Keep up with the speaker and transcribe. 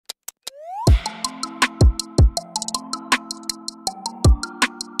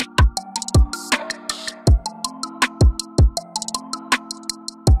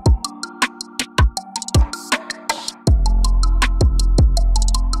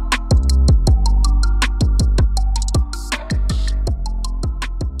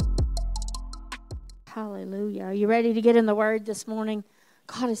ready to get in the Word this morning?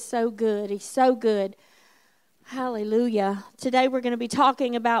 God is so good. He's so good. Hallelujah. Today we're going to be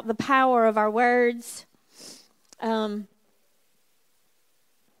talking about the power of our words. I've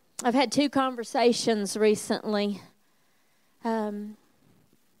had two conversations recently that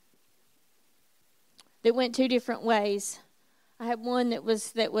went two different ways. I had one that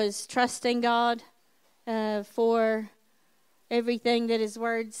was trusting God for everything that His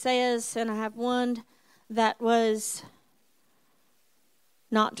Word says, and I have one that was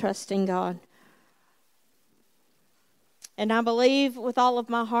not trusting God. And I believe with all of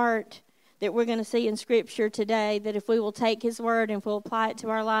my heart that we're going to see in Scripture today that if we will take His Word and if we'll apply it to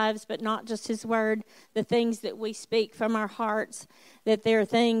our lives, but not just His Word, the things that we speak from our hearts, that there are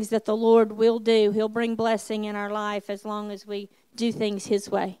things that the Lord will do. He'll bring blessing in our life as long as we do things His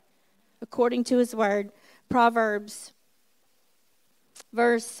way, according to His Word. Proverbs,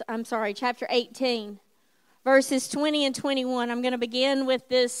 chapter 18, verses 20 and 21. I'm going to begin with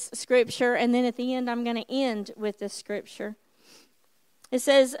this scripture, and then at the end I'm going to end with this scripture. It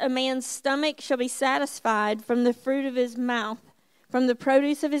says, "A man's stomach shall be satisfied from the fruit of his mouth, from the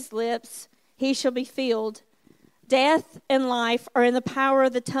produce of his lips he shall be filled. Death and life are in the power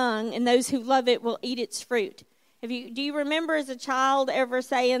of the tongue, and those who love it will eat its fruit." Do you remember as a child ever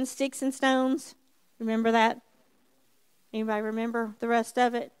saying sticks and stones? Remember that? Anybody remember the rest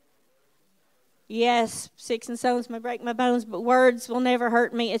of it? Yes, sticks and stones may break my bones, but words will never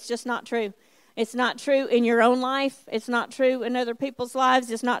hurt me. It's just not true. It's not true in your own life. It's not true in other people's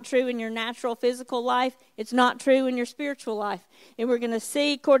lives. It's not true in your natural physical life. It's not true in your spiritual life. And we're going to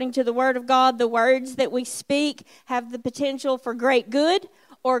see, according to the Word of God, the words that we speak have the potential for great good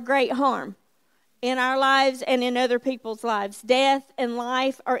or great harm in our lives and in other people's lives. Death and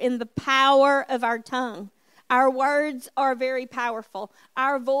life are in the power of our tongue. Our words are very powerful.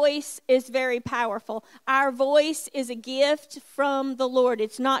 Our voice is very powerful. Our voice is a gift from the Lord.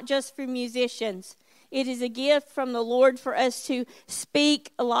 It's not just for musicians. It is a gift from the Lord for us to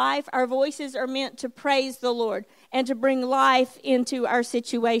speak life. Our voices are meant to praise the Lord and to bring life into our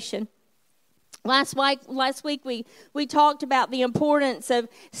situation. Last week we talked about the importance of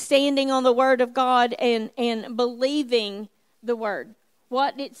standing on the Word of God and believing the Word,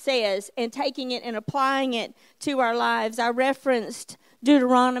 what it says, and taking it and applying it to our lives. I referenced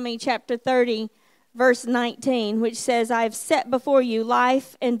Deuteronomy chapter 30, verse 19, which says, "I have set before you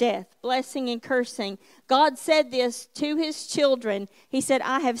life and death, blessing and cursing." God said this to His children. He said,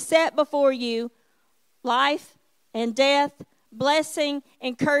 "I have set before you life and death, blessing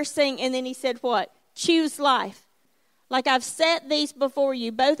and cursing." And then He said what? Choose life. Like, I've set these before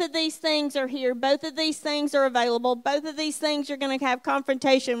you. Both of these things are here. Both of these things are available. Both of these things you're going to have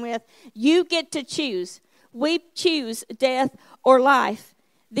confrontation with. You get to choose. We choose death or life.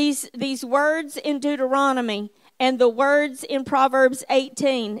 These words in Deuteronomy and the words in Proverbs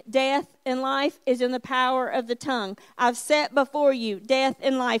 18, death and life is in the power of the tongue. I've set before you death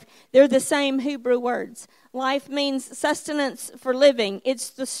and life. They're the same Hebrew words. Life means sustenance for living. It's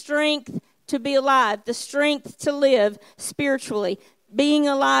the strength to be alive, the strength to live spiritually, being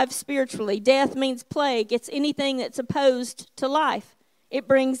alive spiritually. Death means plague. It's anything that's opposed to life. It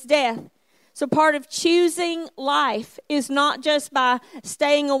brings death. So part of choosing life is not just by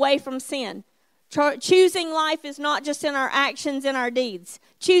staying away from sin. Choosing life is not just in our actions and our deeds.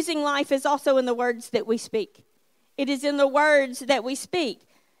 Choosing life is also in the words that we speak. It is in the words that we speak.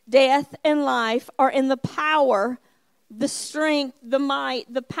 Death and life are in the power, the strength, the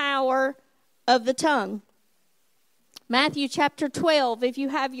might, the power of the tongue. Matthew chapter 12, if you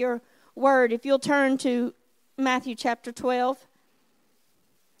have your word, if you'll turn to Matthew chapter 12.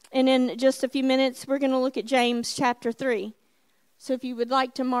 And in just a few minutes, we're going to look at James chapter 3. So if you would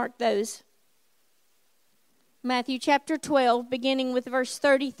like to mark those. Matthew chapter 12, beginning with verse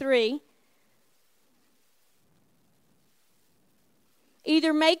 33.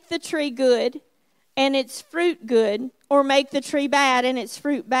 "Either make the tree good and its fruit good, or make the tree bad and its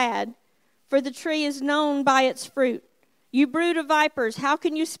fruit bad. For the tree is known by its fruit. You brood of vipers, how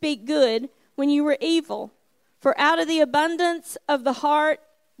can you speak good when you were evil? For out of the abundance of the heart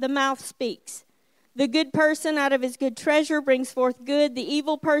the mouth speaks. The good person out of his good treasure brings forth good. The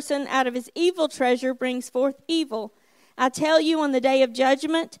evil person out of his evil treasure brings forth evil. I tell you, on the day of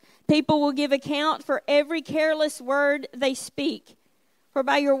judgment, people will give account for every careless word they speak. For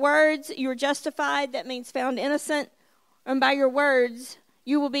by your words you are justified," that means found innocent, "and by your words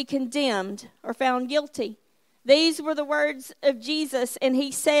you will be condemned or found guilty." These were the words of Jesus, and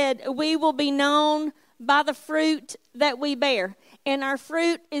He said, we will be known by the fruit that we bear. And our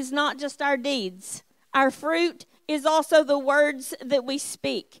fruit is not just our deeds. Our fruit is also the words that we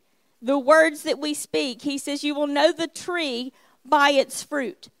speak. the words that we speak. He says, you will know the tree by its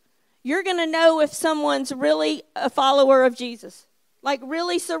fruit. You're going to know if someone's really a follower of Jesus, like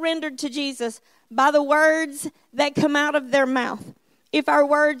really surrendered to Jesus, by the words that come out of their mouth. If our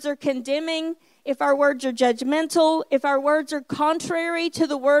words are condemning, if our words are judgmental, if our words are contrary to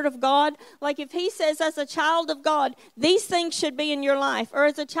the word of God, like if he says as a child of God, these things should be in your life, or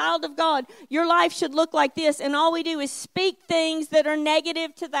as a child of God, your life should look like this, and all we do is speak things that are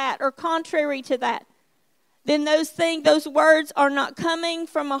negative to that or contrary to that, then those words are not coming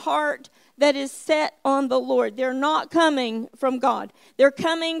from a heart that is set on the Lord. They're not coming from God. They're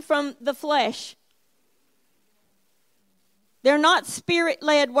coming from the flesh. They're not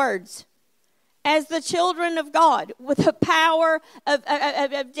spirit-led words. As the children of God, with the power of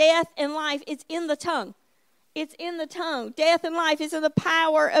death and life, it's in the tongue. It's in the tongue. Death and life is in the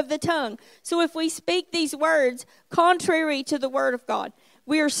power of the tongue. So if we speak these words contrary to the word of God,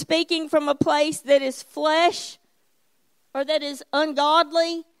 we are speaking from a place that is flesh or that is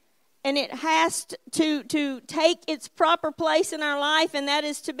ungodly, and it has to take its proper place in our life, and that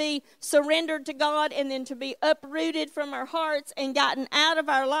is to be surrendered to God and then to be uprooted from our hearts and gotten out of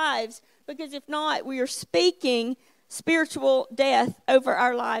our lives. Because if not, we are speaking spiritual death over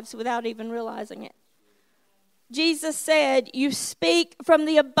our lives without even realizing it. Jesus said, you speak from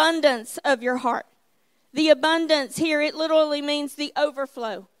the abundance of your heart. The abundance here, it literally means the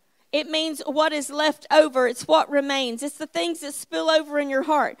overflow. It means what is left over. It's what remains. It's the things that spill over in your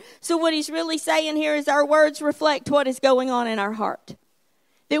heart. So what he's really saying here is our words reflect what is going on in our heart.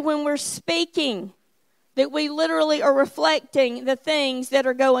 That when we're speaking, that we literally are reflecting the things that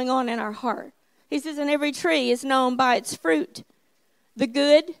are going on in our heart. He says, and every tree is known by its fruit. The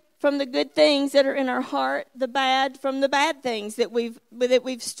good from the good things that are in our heart, the bad from the bad things that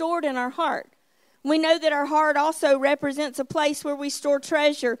we've stored in our heart. We know that our heart also represents a place where we store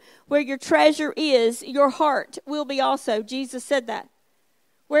treasure. Where your treasure is, your heart will be also. Jesus said that.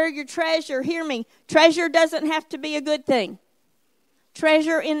 Where your treasure, hear me, treasure doesn't have to be a good thing.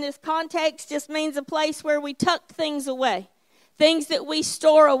 Treasure in this context just means a place where we tuck things away, things that we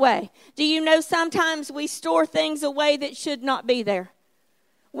store away. Do you know sometimes we store things away that should not be there?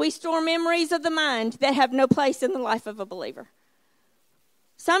 We store memories of the mind that have no place in the life of a believer.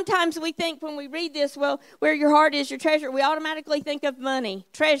 Sometimes we think when we read this, well, where your heart is, your treasure, we automatically think of money.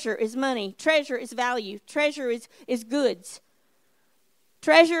 Treasure is money. Treasure is value. Treasure is goods.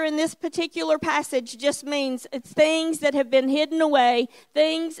 Treasure in this particular passage just means it's things that have been hidden away,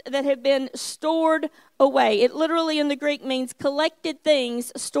 things that have been stored away. It literally in the Greek means collected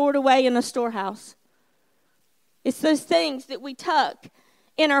things stored away in a storehouse. It's those things that we tuck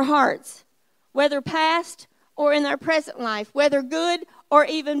in our hearts, whether past or in our present life, whether good or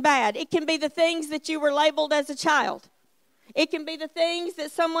even bad. It can be the things that you were labeled as a child. It can be the things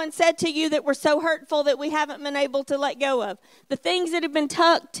that someone said to you that were so hurtful that we haven't been able to let go of. The things that have been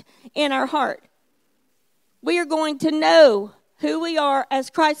tucked in our heart. We are going to know who we are as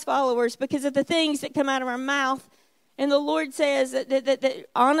Christ followers because of the things that come out of our mouth. And the Lord says that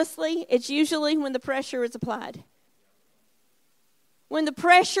honestly, it's usually when the pressure is applied. When the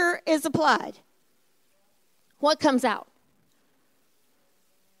pressure is applied, what comes out?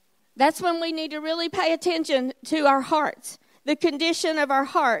 That's when we need to really pay attention to our hearts, the condition of our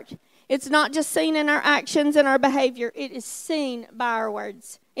heart. It's not just seen in our actions and our behavior. It is seen by our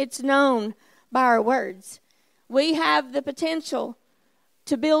words. It's known by our words. We have the potential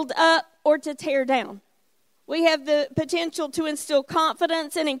to build up or to tear down. We have the potential to instill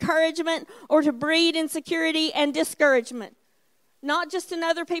confidence and encouragement or to breed insecurity and discouragement. Not just in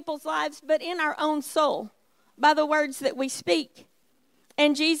other people's lives, but in our own soul by the words that we speak.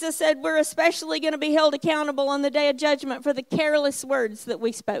 And Jesus said we're especially going to be held accountable on the day of judgment for the careless words that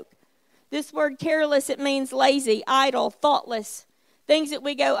we spoke. This word careless, it means lazy, idle, thoughtless. Things that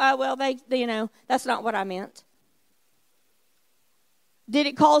we go, oh, well, that's not what I meant. Did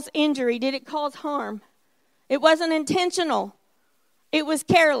it cause injury? Did it cause harm? It wasn't intentional. It was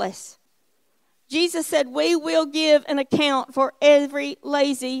careless. Jesus said we will give an account for every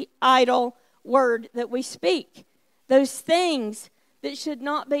lazy, idle word that we speak. Those things that should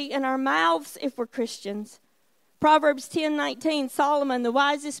not be in our mouths if we're Christians. Proverbs 10:19, Solomon, the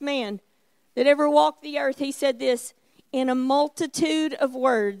wisest man that ever walked the earth, he said this, in a multitude of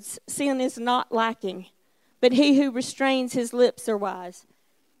words, sin is not lacking, but he who restrains his lips are wise.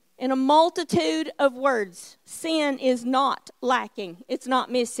 In a multitude of words, sin is not lacking. It's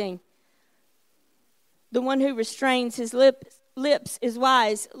not missing. The one who restrains his lips is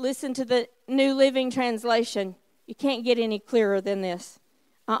wise. Listen to the New Living Translation. You can't get any clearer than this.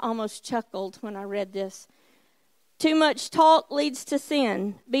 I almost chuckled when I read this. Too much talk leads to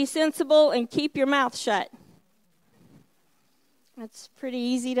sin. Be sensible and keep your mouth shut. That's pretty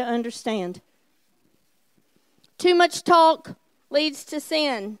easy to understand. Too much talk leads to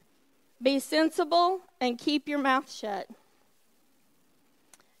sin. Be sensible and keep your mouth shut.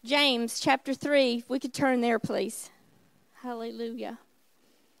 James chapter 3, if we could turn there, please. Hallelujah.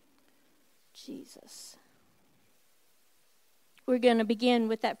 Jesus. We're going to begin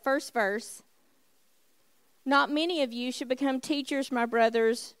with that first verse. Not many of you should become teachers, my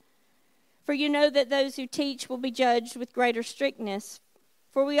brothers, for you know that those who teach will be judged with greater strictness.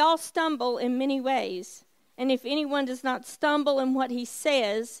 For we all stumble in many ways, and if anyone does not stumble in what he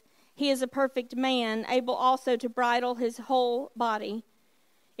says, he is a perfect man, able also to bridle his whole body.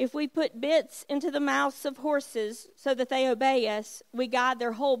 If we put bits into the mouths of horses so that they obey us, we guide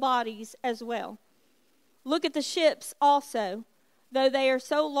their whole bodies as well. Look at the ships also. Though they are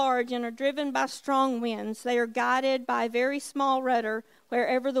so large and are driven by strong winds, they are guided by a very small rudder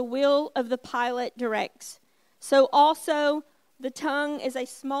wherever the will of the pilot directs. So also the tongue is a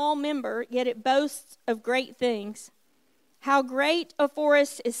small member, yet it boasts of great things. How great a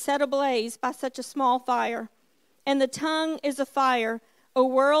forest is set ablaze by such a small fire. And the tongue is a fire, a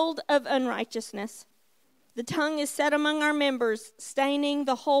world of unrighteousness. The tongue is set among our members, staining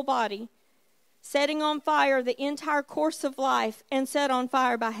the whole body, setting on fire the entire course of life, and set on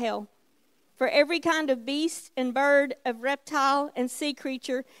fire by hell. For every kind of beast and bird, of reptile and sea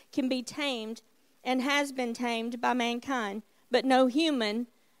creature can be tamed and has been tamed by mankind, but no human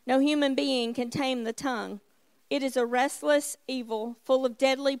being can tame the tongue. It is a restless evil, full of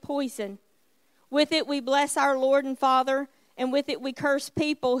deadly poison. With it we bless our Lord and Father, and with it we curse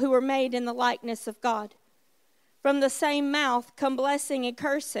people who are made in the likeness of God. From the same mouth come blessing and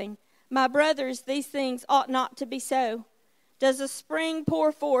cursing. My brothers, these things ought not to be so. Does a spring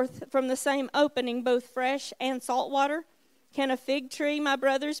pour forth from the same opening both fresh and salt water? Can a fig tree, my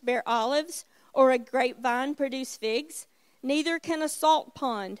brothers, bear olives, or a grapevine produce figs? Neither can a salt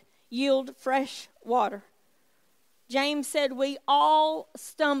pond yield fresh water. James said we all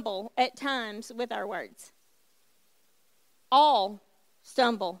stumble at times with our words. All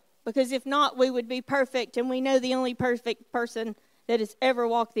stumble. Because if not, we would be perfect, and we know the only perfect person that has ever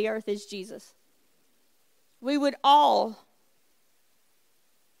walked the earth is Jesus. We all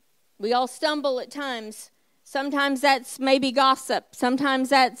stumble at times. Sometimes that's maybe gossip. Sometimes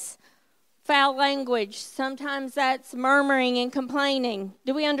that's foul language. Sometimes that's murmuring and complaining.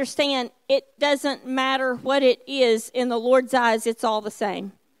 Do we understand? It doesn't matter what it is. In the Lord's eyes, it's all the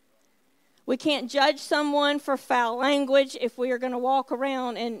same. We can't judge someone for foul language if we are going to walk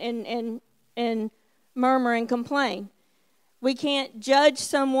around and murmur and complain. We can't judge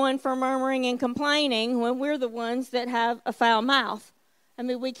someone for murmuring and complaining when we're the ones that have a foul mouth. I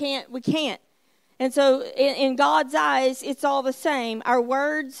mean, we can't. And so in God's eyes, it's all the same. Our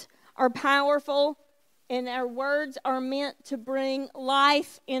words are powerful, and our words are meant to bring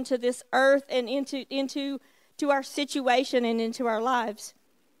life into this earth and into our situation and into our lives.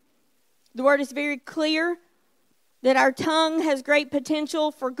 The word is very clear that our tongue has great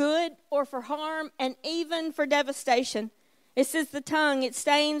potential for good or for harm and even for devastation. It says the tongue, it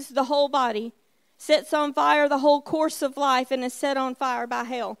stains the whole body, sets on fire the whole course of life, and is set on fire by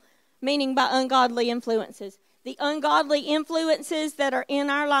hell, meaning by ungodly influences. The ungodly influences that are in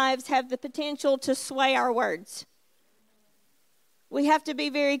our lives have the potential to sway our words. We have to be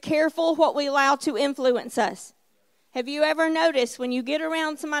very careful what we allow to influence us. Have you ever noticed when you get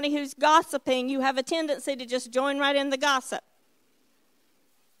around somebody who's gossiping, you have a tendency to just join right in the gossip?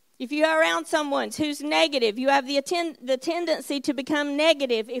 If you are around someone who's negative, you have the tendency to become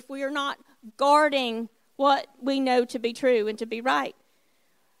negative if we are not guarding what we know to be true and to be right.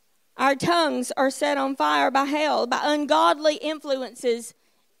 Our tongues are set on fire by hell, by ungodly influences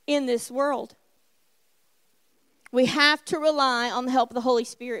in this world. We have to rely on the help of the Holy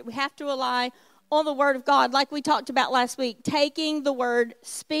Spirit. We have to rely on the Word of God, like we talked about last week, taking the Word,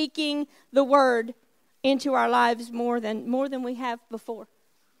 speaking the Word into our lives more than we have before.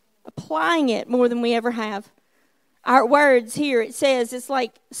 Applying it more than we ever have. Our words here, it says, it's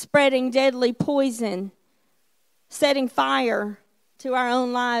like spreading deadly poison, setting fire to our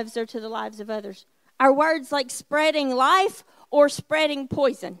own lives or to the lives of others. Our words like spreading life or spreading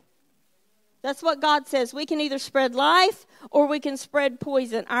poison. That's what God says. We can either spread life or we can spread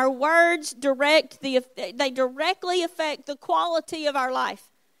poison. Our words directly affect the quality of our life.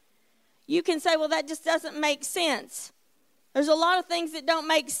 You can say, well, that just doesn't make sense. There's a lot of things that don't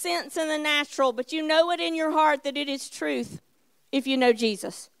make sense in the natural, but you know it in your heart that it is truth if you know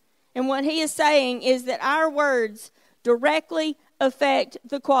Jesus. And what he is saying is that our words directly affect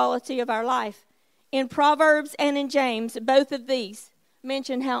the quality of our life. In Proverbs and in James, both of these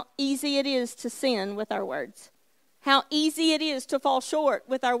mention how easy it is to sin with our words. How easy it is to fall short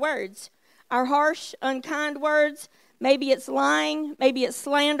with our words. Our harsh, unkind words, maybe it's lying, maybe it's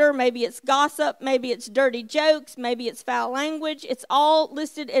slander, maybe it's gossip, maybe it's dirty jokes, maybe it's foul language. It's all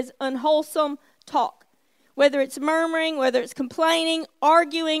listed as unwholesome talk. Whether it's murmuring, whether it's complaining,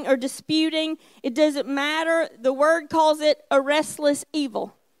 arguing, or disputing, it doesn't matter. The word calls it a restless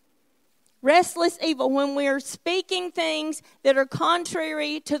evil. Restless evil, when we're speaking things that are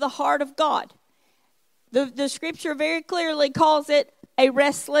contrary to the heart of God. The scripture very clearly calls it a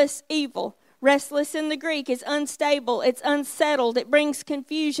restless evil. Restless in the Greek is unstable, it's unsettled, it brings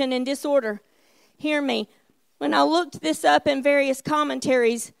confusion and disorder. Hear me. When I looked this up in various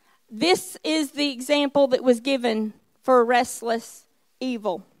commentaries, this is the example that was given for a restless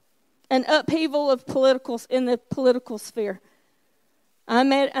evil. An upheaval of in the political sphere.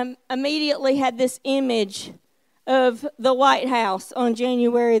 I immediately had this image of the White House on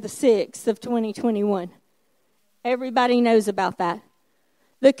January the 6th of 2021. Everybody knows about that.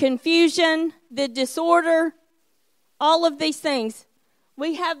 The confusion, the disorder, all of these things.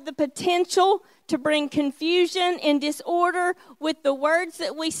 We have the potential to bring confusion and disorder with the words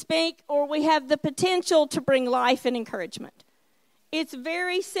that we speak, or we have the potential to bring life and encouragement. It's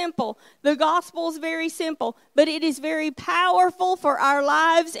very simple. The gospel is very simple, but it is very powerful for our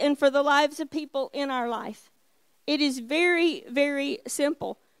lives and for the lives of people in our life. It is very, very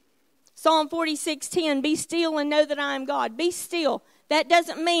simple. Psalm 46:10, be still and know that I am God. Be still. That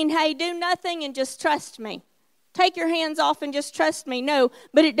doesn't mean, hey, do nothing and just trust me. Take your hands off and just trust me. No,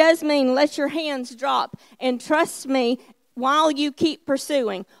 but it does mean let your hands drop and trust me while you keep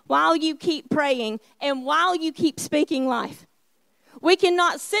pursuing, while you keep praying, and while you keep speaking life. We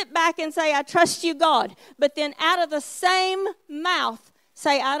cannot sit back and say, I trust you, God, but then out of the same mouth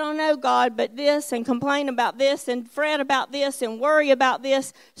say, I don't know, God, but this, and complain about this, and fret about this, and worry about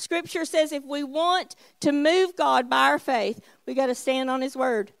this. Scripture says if we want to move God by our faith, we got to stand on His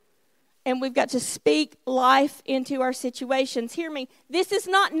word. And we've got to speak life into our situations. Hear me. This is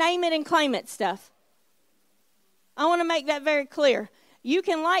not name it and claim it stuff. I want to make that very clear. You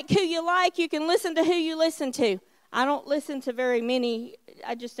can like who you like. You can listen to who you listen to. I don't listen to very many.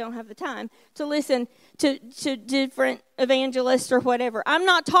 I just don't have the time to listen to different evangelists or whatever. I'm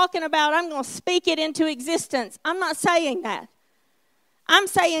not talking about I'm going to speak it into existence. I'm not saying that. I'm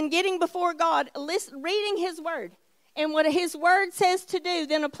saying getting before God, reading His word, and what His word says to do,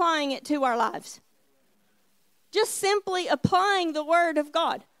 then applying it to our lives. Just simply applying the word of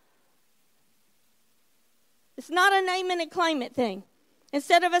God. It's not a name it and claim it thing.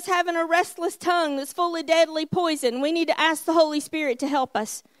 Instead of us having a restless tongue that's full of deadly poison, we need to ask the Holy Spirit to help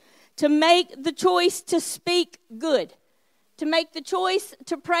us to make the choice to speak good, to make the choice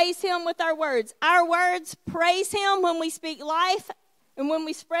to praise Him with our words. Our words praise Him when we speak life and when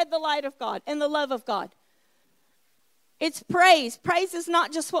we spread the light of God and the love of God. It's praise. Praise is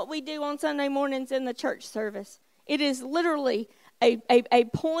not just what we do on Sunday mornings in the church service. It is literally a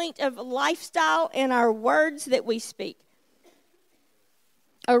point of lifestyle in our words that we speak.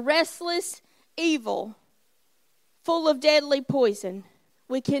 A restless evil full of deadly poison.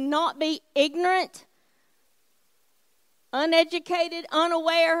 We cannot be ignorant, uneducated,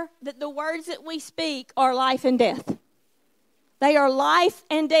 unaware that the words that we speak are life and death. They are life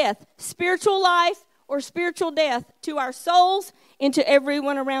and death. Spiritual life or spiritual death to our souls and to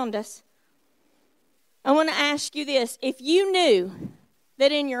everyone around us. I want to ask you this. If you knew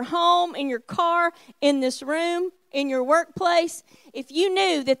that in your home, in your car, in this room, in your workplace, if you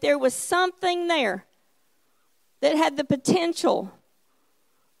knew that there was something there that had the potential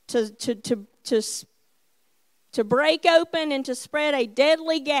to break open and to spread a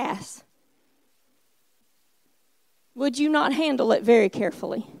deadly gas, would you not handle it very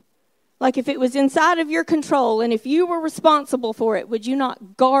carefully? Like if it was inside of your control and if you were responsible for it, would you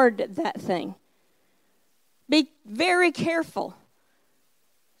not guard that thing? Be very careful.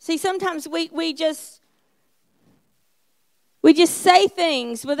 See, sometimes we just say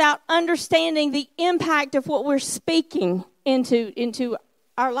things without understanding the impact of what we're speaking into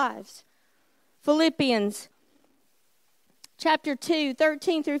our lives. Philippians chapter 2,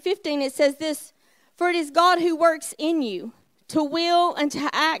 13 through 15, it says this, for it is God who works in you to will and to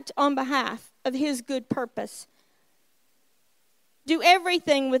act on behalf of His good purpose. Do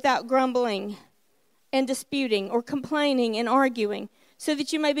everything without grumbling and disputing or complaining and arguing, so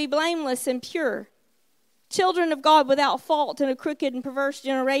that you may be blameless and pure, children of God without fault in a crooked and perverse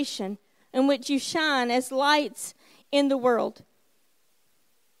generation, in which you shine as lights in the world.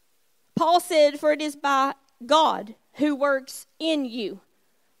 Paul said, for it is by God who works in you.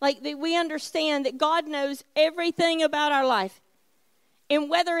 Like that we understand that God knows everything about our life. And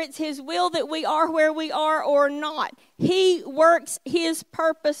whether it's His will that we are where we are or not, He works His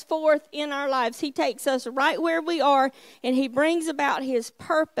purpose forth in our lives. He takes us right where we are, and He brings about His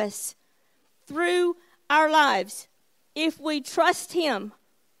purpose through our lives. If we trust Him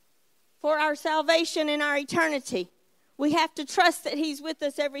for our salvation and our eternity, we have to trust that He's with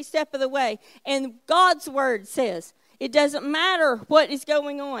us every step of the way. And God's word says, it doesn't matter what is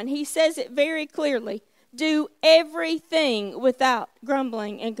going on. He says it very clearly. Do everything without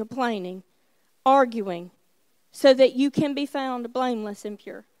grumbling and complaining, arguing, so that you can be found blameless and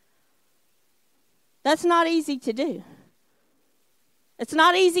pure. That's not easy to do. It's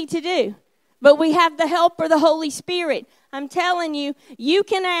not easy to do. But we have the helper, the Holy Spirit. I'm telling you, you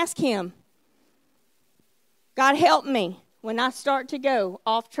can ask Him, God, help me when I start to go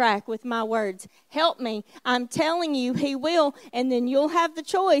off track with my words. Help me. I'm telling you, He will. And then you'll have the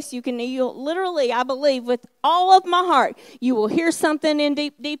choice. You'll literally, I believe, with all of my heart, you will hear something in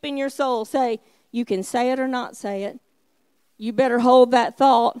deep in your soul say, you can say it or not say it. You better hold that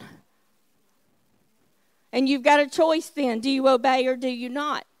thought. And you've got a choice then. Do you obey or do you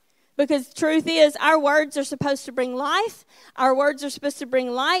not? Because the truth is, our words are supposed to bring life. Our words are supposed to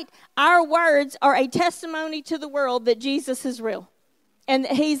bring light. Our words are a testimony to the world that Jesus is real and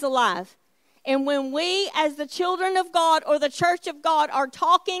that He's alive. And when we, as the children of God or the church of God, are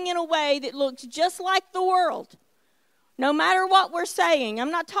talking in a way that looks just like the world, no matter what we're saying, I'm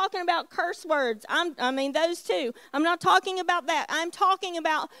not talking about curse words. Those too. I'm not talking about that. I'm talking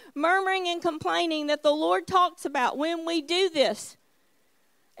about murmuring and complaining that the Lord talks about when we do this.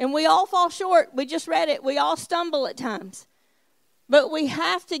 And we all fall short. We just read it. We all stumble at times. But we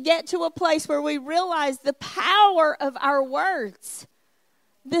have to get to a place where we realize the power of our words.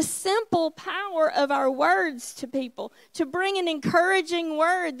 The simple power of our words to people. To bring an encouraging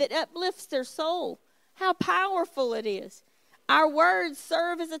word that uplifts their soul. How powerful it is. Our words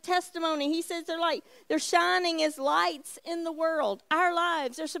serve as a testimony. He says they're shining as lights in the world. Our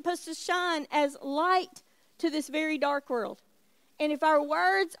lives are supposed to shine as light to this very dark world. And if our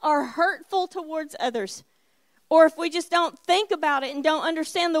words are hurtful towards others, or if we just don't think about it and don't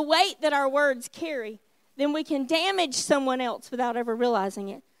understand the weight that our words carry, then we can damage someone else without ever realizing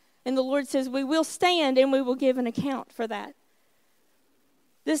it. And the Lord says we will stand and we will give an account for that.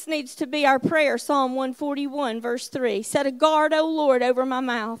 This needs to be our prayer. Psalm 141, verse 3. Set a guard, O Lord, over my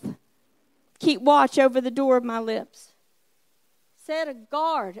mouth. Keep watch over the door of my lips. Set a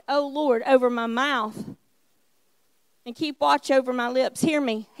guard, O Lord, over my mouth. And keep watch over my lips. Hear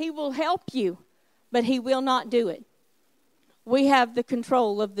me. He will help you, but He will not do it. We have the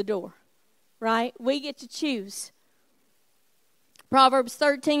control of the door, right? We get to choose. Proverbs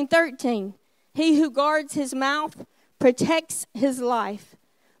 13:13. He who guards his mouth protects his life,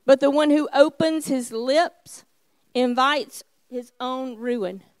 but the one who opens his lips invites his own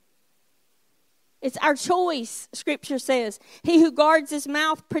ruin. It's our choice, Scripture says. He who guards his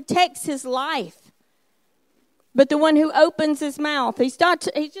mouth protects his life. But the one who opens his mouth, he's not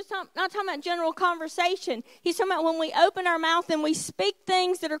talking about general conversation. He's talking about when we open our mouth and we speak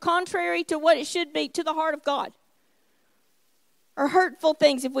things that are contrary to what it should be, to the heart of God. Or hurtful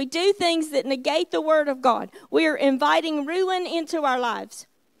things. If we do things that negate the word of God, we are inviting ruin into our lives.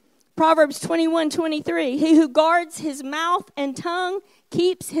 Proverbs 21:23. He who guards his mouth and tongue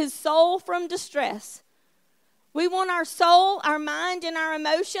keeps his soul from distress. We want our soul, our mind, and our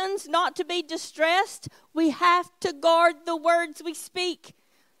emotions not to be distressed. We have to guard the words we speak.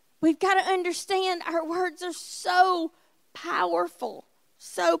 We've got to understand our words are so powerful,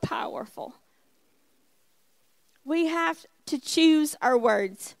 so powerful. We have to choose our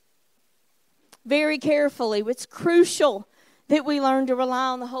words very carefully. It's crucial that we learn to rely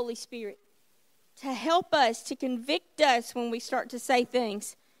on the Holy Spirit to help us, to convict us when we start to say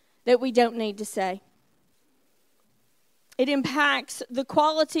things that we don't need to say. It impacts the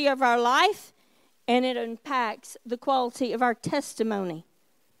quality of our life, and it impacts the quality of our testimony.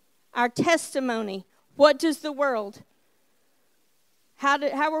 Our testimony. What does the world? How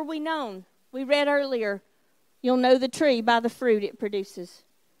are we known? We read earlier, you'll know the tree by the fruit it produces.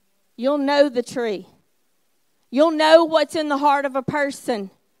 You'll know the tree. You'll know what's in the heart of a person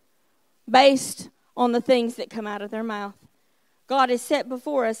based on the things that come out of their mouth. God has set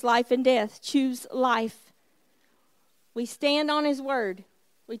before us life and death. Choose life. We stand on His word.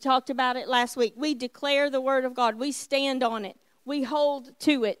 We talked about it last week. We declare the word of God. We stand on it. We hold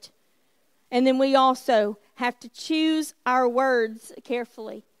to it. And then we also have to choose our words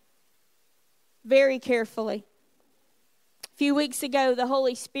carefully. Very carefully. A few weeks ago, the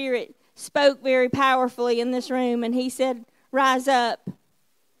Holy Spirit spoke very powerfully in this room, and He said, rise up.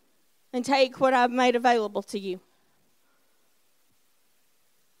 and take what I've made available to you.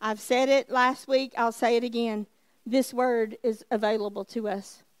 I've said it last week. I'll say it again. This word is available to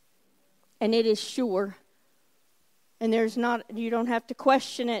us. And it is sure. And you don't have to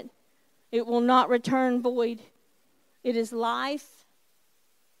question it. It will not return void. It is life.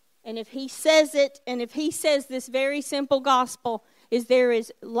 And if he says it, and if he says this very simple gospel, is there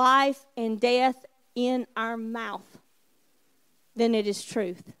is life and death in our mouth, then it is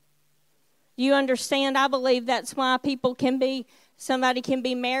truth. You understand? I believe that's why somebody can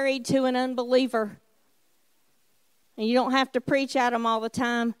be married to an unbeliever. And you don't have to preach at them all the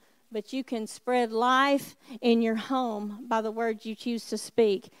time, but you can spread life in your home by the words you choose to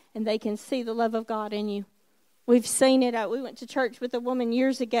speak, and they can see the love of God in you. We've seen it. We went to church with a woman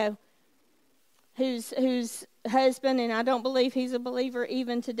years ago whose husband, and I don't believe he's a believer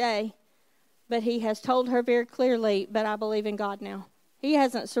even today, but he has told her very clearly, but I believe in God now. He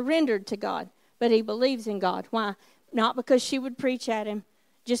hasn't surrendered to God, but he believes in God. Why? Not because she would preach at him,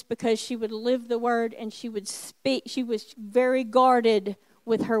 just because she would live the word and she would speak. She was very guarded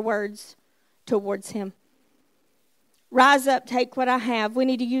with her words towards him. Rise up, take what I have. We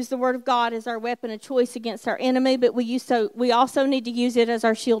need to use the word of God as our weapon of choice against our enemy, but we also need to use it as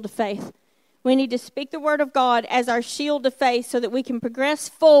our shield of faith. We need to speak the word of God as our shield of faith so that we can progress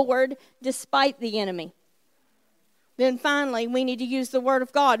forward despite the enemy. Then finally, we need to use the word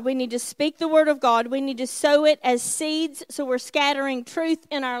of God. We need to speak the word of God. We need to sow it as seeds so we're scattering truth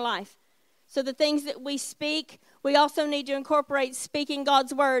in our life. So the things that we speak, we also need to incorporate speaking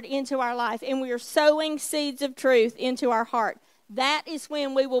God's word into our life. And we are sowing seeds of truth into our heart. That is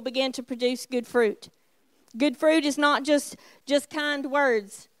when we will begin to produce good fruit. Good fruit is not just kind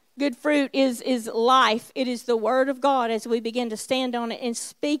words. Good fruit is life. It is the word of God as we begin to stand on it and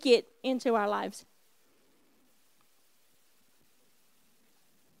speak it into our lives.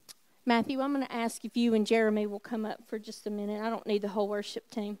 Matthew, I'm going to ask if you and Jeremy will come up for just a minute. I don't need the whole worship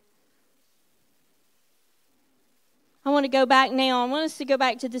team. I want to go back now. I want us to go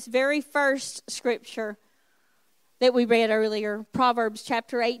back to this very first scripture that we read earlier, Proverbs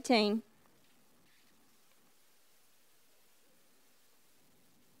chapter 18.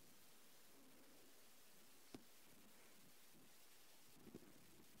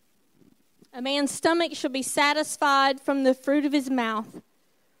 A man's stomach shall be satisfied from the fruit of his mouth.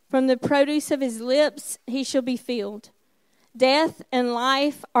 From the produce of his lips he shall be filled. Death and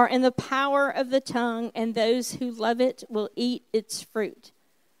life are in the power of the tongue, and those who love it will eat its fruit.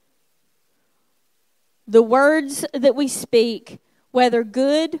 The words that we speak, whether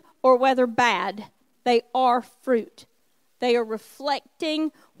good or whether bad, they are fruit. They are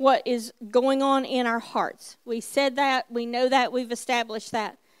reflecting what is going on in our hearts. We said that, we know that, we've established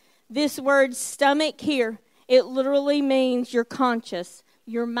that. This word stomach here, it literally means your conscious,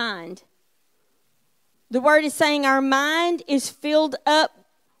 your mind. The word is saying our mind is filled up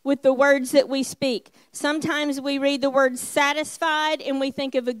with the words that we speak. Sometimes we read the word satisfied and we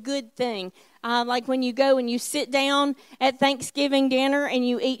think of a good thing. Like when you go and you sit down at Thanksgiving dinner and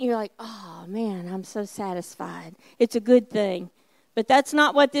you eat and you're like, oh man, I'm so satisfied. It's a good thing. But that's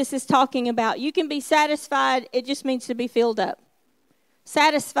not what this is talking about. You can be satisfied. It just means to be filled up.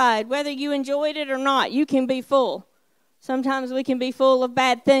 Satisfied, whether you enjoyed it or not, you can be full. Sometimes we can be full of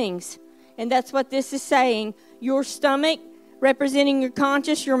bad things. And that's what this is saying. Your stomach, representing your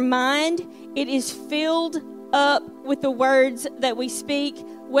conscience, your mind, it is filled up with the words that we speak,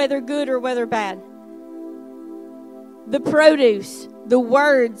 whether good or whether bad. The produce, the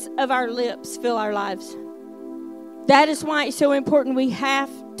words of our lips fill our lives. That is why it's so important we have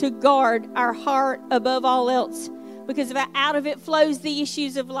to guard our heart above all else. Because out of it flows the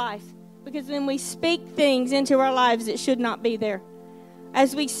issues of life. Because when we speak things into our lives, it should not be there.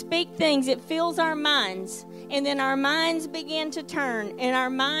 As we speak things, it fills our minds. And then our minds begin to turn. And our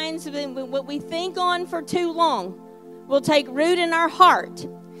minds, what we think on for too long, will take root in our heart.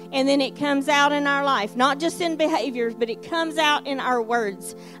 And then it comes out in our life. Not just in behaviors, but it comes out in our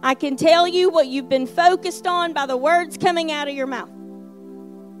words. I can tell you what you've been focused on by the words coming out of your mouth.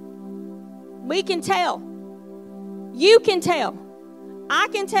 We can tell. You can tell. I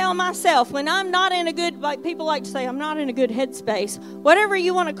can tell myself when I'm not in a good, like people like to say, I'm not in a good headspace. Whatever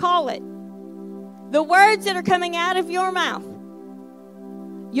you want to call it. The words that are coming out of your mouth.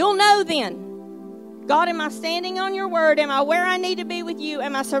 You'll know then. God, am I standing on your word? Am I where I need to be with you?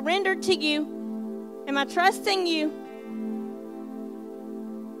 Am I surrendered to you? Am I trusting you?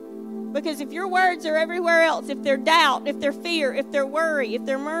 Because if your words are everywhere else, if they're doubt, if they're fear, if they're worry, if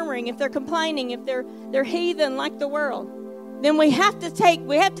they're murmuring, if they're complaining, if they're heathen like the world, then we have to take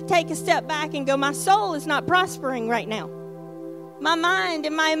a step back and go, my soul is not prospering right now. My mind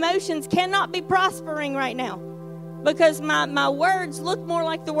and my emotions cannot be prospering right now because my words look more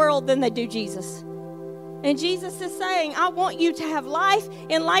like the world than they do Jesus. And Jesus is saying, I want you to have life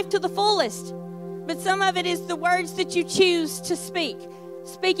and life to the fullest. But some of it is the words that you choose to speak.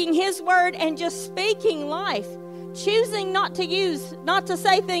 Speaking His word and just speaking life. Choosing not to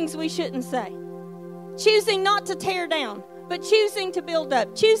say things we shouldn't say. Choosing not to tear down, but choosing to build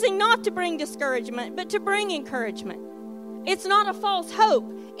up. Choosing not to bring discouragement, but to bring encouragement. It's not a false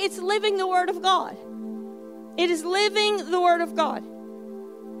hope. It's living the Word of God. It is living the Word of God.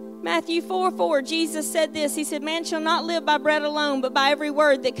 Matthew 4:4, Jesus said this. He said, man shall not live by bread alone, but by every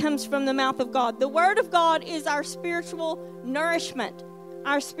word that comes from the mouth of God. The Word of God is our spiritual nourishment,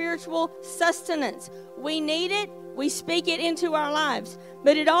 our spiritual sustenance. We need it. We speak it into our lives.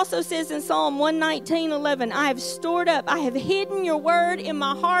 But it also says in Psalm 119:11, I have stored up, I have hidden your word in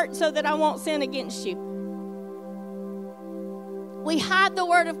my heart so that I won't sin against you. We hide the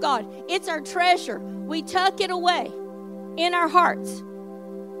Word of God. It's our treasure. We tuck it away in our hearts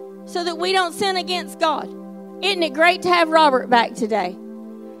so that we don't sin against God. Isn't it great to have Robert back today?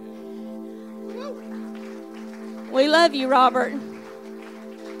 We love you, Robert.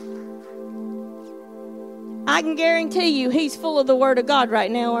 I can guarantee you he's full of the Word of God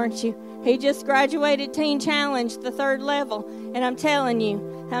right now, aren't you? He just graduated Teen Challenge, the 3rd level. And I'm telling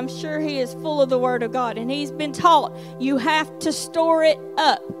you, I'm sure he is full of the Word of God. And he's been taught you have to store it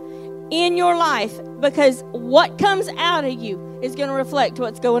up in your life because what comes out of you is going to reflect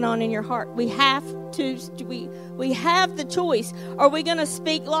what's going on in your heart. We have the choice. Are we going to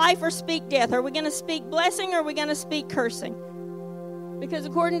speak life or speak death? Are we going to speak blessing or are we going to speak cursing? Because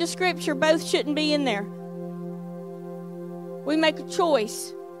according to Scripture, both shouldn't be in there. We make a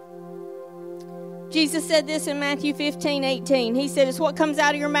choice. Jesus said this in Matthew 15:18. He said, it's what comes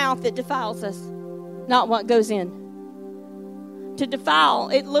out of your mouth that defiles us, not what goes in. To defile,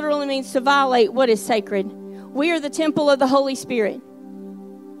 it literally means to violate what is sacred. We are the temple of the Holy Spirit.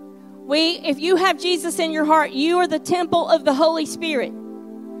 If you have Jesus in your heart, you are the temple of the Holy Spirit.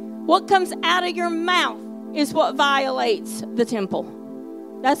 What comes out of your mouth is what violates the temple.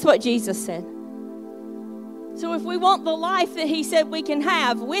 That's what Jesus said. So if we want the life that He said we can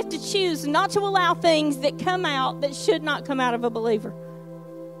have, we have to choose not to allow things that come out that should not come out of a believer.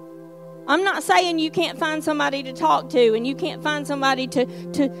 I'm not saying you can't find somebody to talk to and you can't find somebody to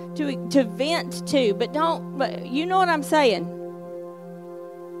vent to, but you know what I'm saying.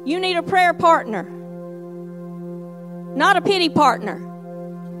 You need a prayer partner, not a pity partner.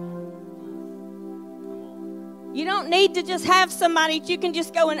 You don't need to just have somebody that you can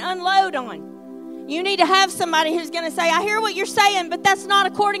just go and unload on. You need to have somebody who's going to say, I hear what you're saying, but that's not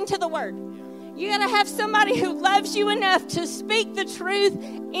according to the Word. You got to have somebody who loves you enough to speak the truth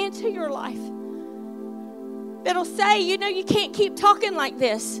into your life. That'll say, you can't keep talking like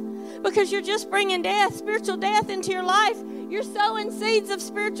this because you're just bringing spiritual death into your life. You're sowing seeds of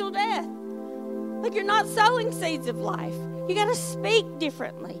spiritual death. Like you're not sowing seeds of life. You got to speak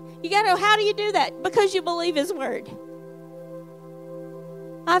differently. How do you do that? Because you believe His Word.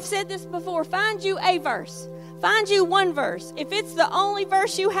 I've said this before. Find you a verse. Find you one verse. If it's the only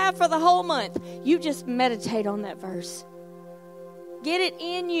verse you have for the whole month, you just meditate on that verse. Get it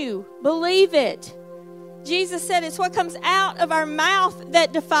in you. Believe it. Jesus said it's what comes out of our mouth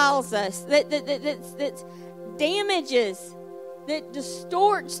that defiles us, that damages, that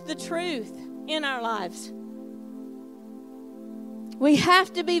distorts the truth in our lives. We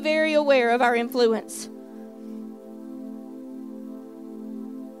have to be very aware of our influence.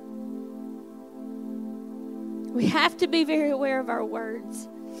 We have to be very aware of our words.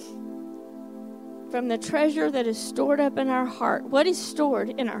 From the treasure that is stored up in our heart. What is stored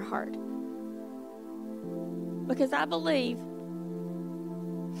in our heart? Because I believe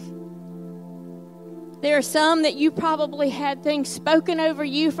there are some that you probably had things spoken over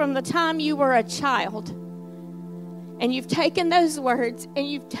you from the time you were a child. And you've taken those words and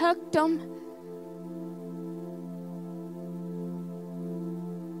you've tucked them.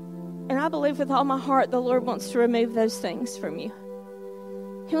 And I believe with all my heart the Lord wants to remove those things from you.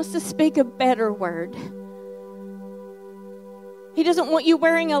 He wants to speak a better word. He doesn't want you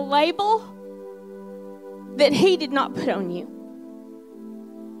wearing a label that He did not put on you.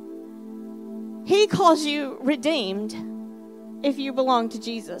 He calls you redeemed if you belong to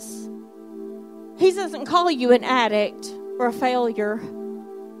Jesus. He doesn't call you an addict or a failure.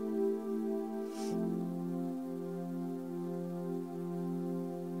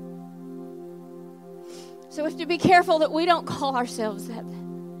 So we have to be careful that we don't call ourselves that.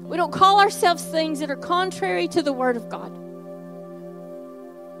 We don't call ourselves things that are contrary to the Word of God.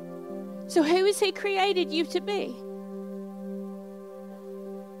 So who has He created you to be?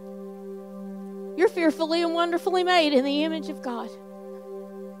 You're fearfully and wonderfully made in the image of God.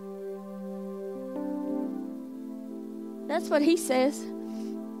 That's what he says.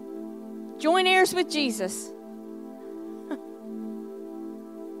 Joint heirs with Jesus.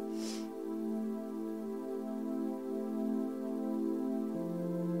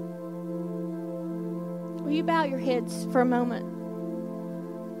 Will you bow your heads for a moment?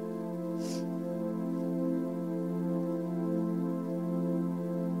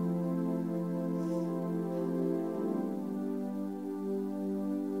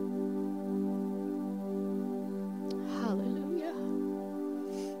 Hallelujah.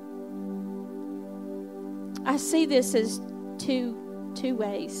 I see this as two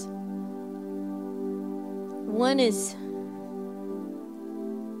ways. One is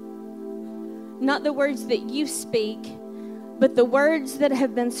not the words that you speak, but the words that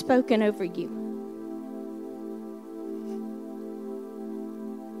have been spoken over you.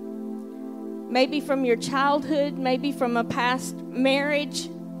 Maybe from your childhood, maybe from a past marriage,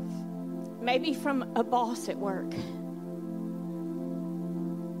 maybe from a boss at work.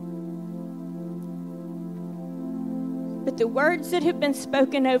 But the words that have been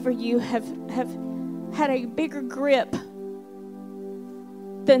spoken over you have had a bigger grip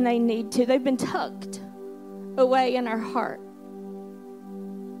than they need to. They've been tucked away in our heart.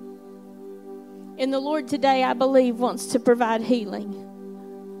 And the Lord today, I believe, wants to provide healing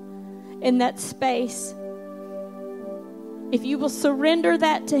in that space. If you will surrender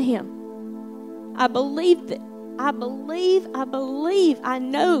that to Him, I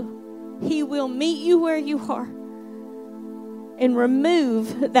know He will meet you where you are and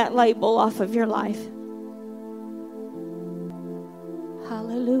remove that label off of your life.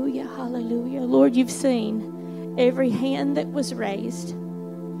 Hallelujah, hallelujah. Lord, you've seen every hand that was raised.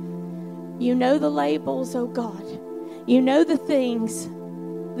 You know the labels, oh God. You know the things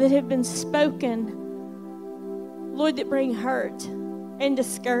that have been spoken, Lord, that bring hurt and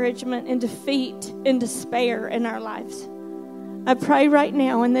discouragement and defeat and despair in our lives. I pray right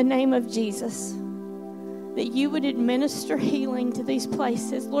now in the name of Jesus that you would administer healing to these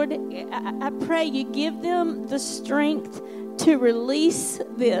places. Lord, I pray you give them the strength to release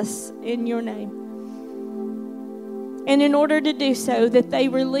this in your name. And in order to do so, that they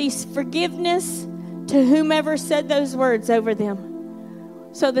release forgiveness to whomever said those words over them,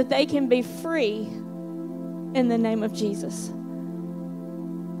 so that they can be free in the name of Jesus.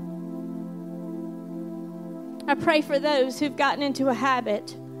 I pray for those who've gotten into a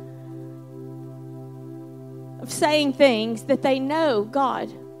habit of saying things that they know,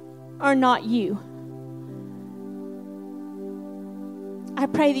 God, are not you. I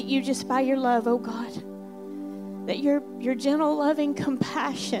pray that you just by your love, oh God, that your gentle, loving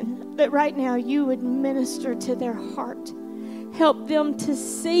compassion, that right now you would minister to their heart. Help them to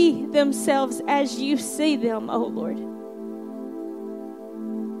see themselves as you see them, oh Lord.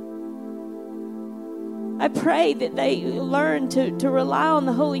 I pray that they learn to rely on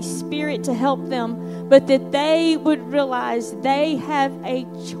the Holy Spirit to help them, but that they would realize they have a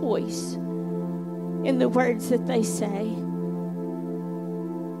choice in the words that they say.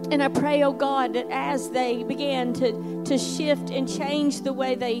 And I pray, oh God, that as they began to shift and change the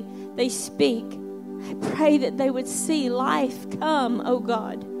way they speak, I pray that they would see life come, oh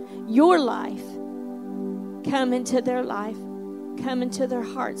God, your life come into their life, come into their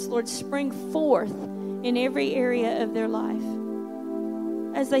hearts. Lord, spring forth in every area of their life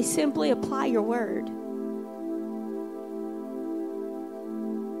as they simply apply your word.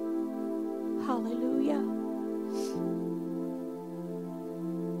 Hallelujah.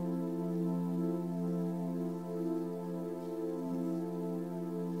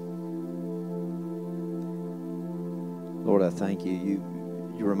 Lord, I thank you. You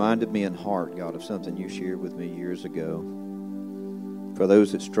reminded me in heart, God, of something you shared with me years ago. For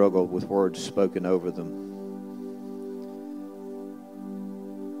those that struggle with words spoken over them.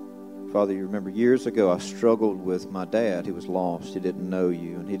 Father, you remember years ago I struggled with my dad. He was lost. He didn't know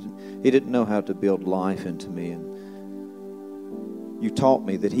you. And he didn't know how to build life into me. And you taught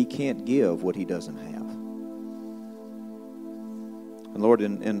me that he can't give what he doesn't have. And Lord,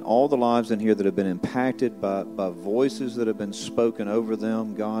 in all the lives in here that have been impacted by voices that have been spoken over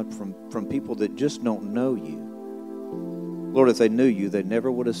them, God, from people that just don't know you. Lord, if they knew you, they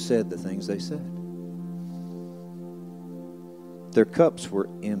never would have said the things they said. Their cups were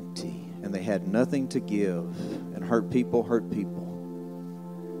empty, and they had nothing to give, and hurt people hurt people.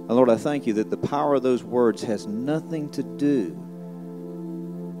 And Lord, I thank you that the power of those words has nothing to do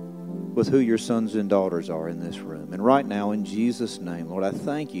with who your sons and daughters are in this room. And right now, in Jesus' name, Lord, I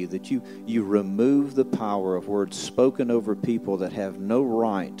thank you that you remove the power of words spoken over people that have no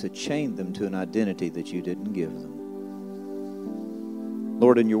right to chain them to an identity that you didn't give them.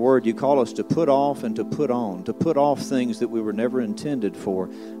 Lord, in your word, you call us to put off and to put on, to put off things that we were never intended for.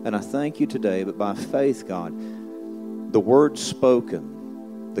 And I thank you today, but by faith, God, the words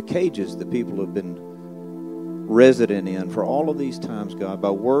spoken, the cages that people have been resident in for all of these times, God,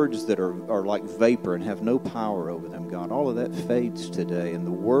 by words that are like vapor and have no power over them, God, all of that fades today. And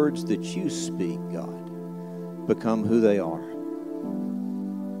the words that you speak, God, become who they are.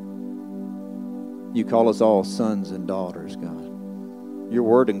 You call us all sons and daughters, God. Your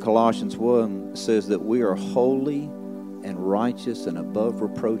word in Colossians 1 says that we are holy and righteous and above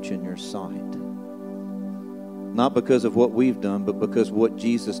reproach in your sight. Not because of what we've done, but because what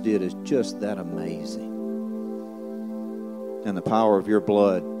Jesus did is just that amazing. And the power of your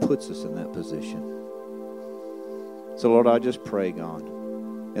blood puts us in that position. So, Lord, I just pray, God,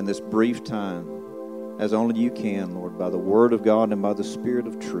 in this brief time, as only you can, Lord, by the word of God and by the Spirit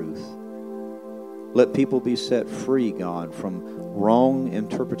of truth, let people be set free, God, from wrong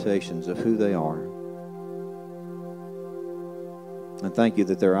interpretations of who they are. And thank you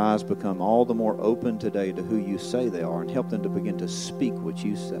that their eyes become all the more open today to who you say they are, and help them to begin to speak what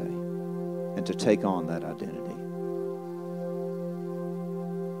you say and to take on that identity.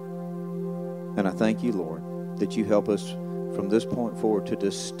 And I thank you, Lord, that you help us from this point forward to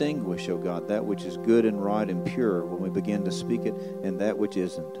distinguish, oh God, that which is good and right and pure when we begin to speak it, and that which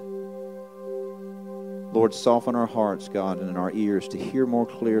isn't. Lord, soften our hearts, God, and in our ears to hear more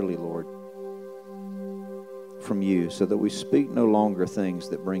clearly, Lord, from you, so that we speak no longer things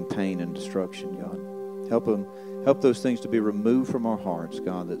that bring pain and destruction, God. Help those things to be removed from our hearts,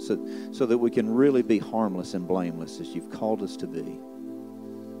 God, so that we can really be harmless and blameless as you've called us to be.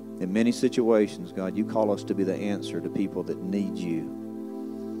 In many situations, God, you call us to be the answer to people that need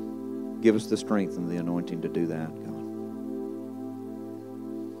you. Give us the strength and the anointing to do that, God.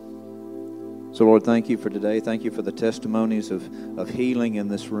 So, Lord, thank you for today. Thank you for the testimonies of healing in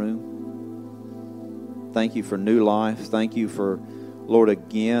this room. Thank you for new life. Thank you for, Lord,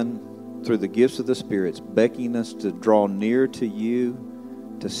 again, through the gifts of the Spirit, beckoning us to draw near to you,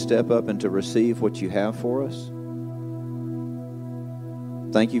 to step up and to receive what you have for us.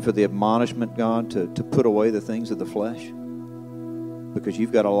 Thank you for the admonishment, God, to put away the things of the flesh, because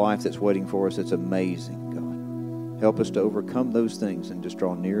you've got a life that's waiting for us that's amazing, God. Help us to overcome those things and just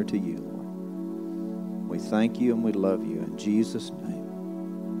draw near to you, Lord. We thank you and we love you. In Jesus'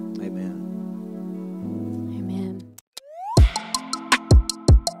 name, amen.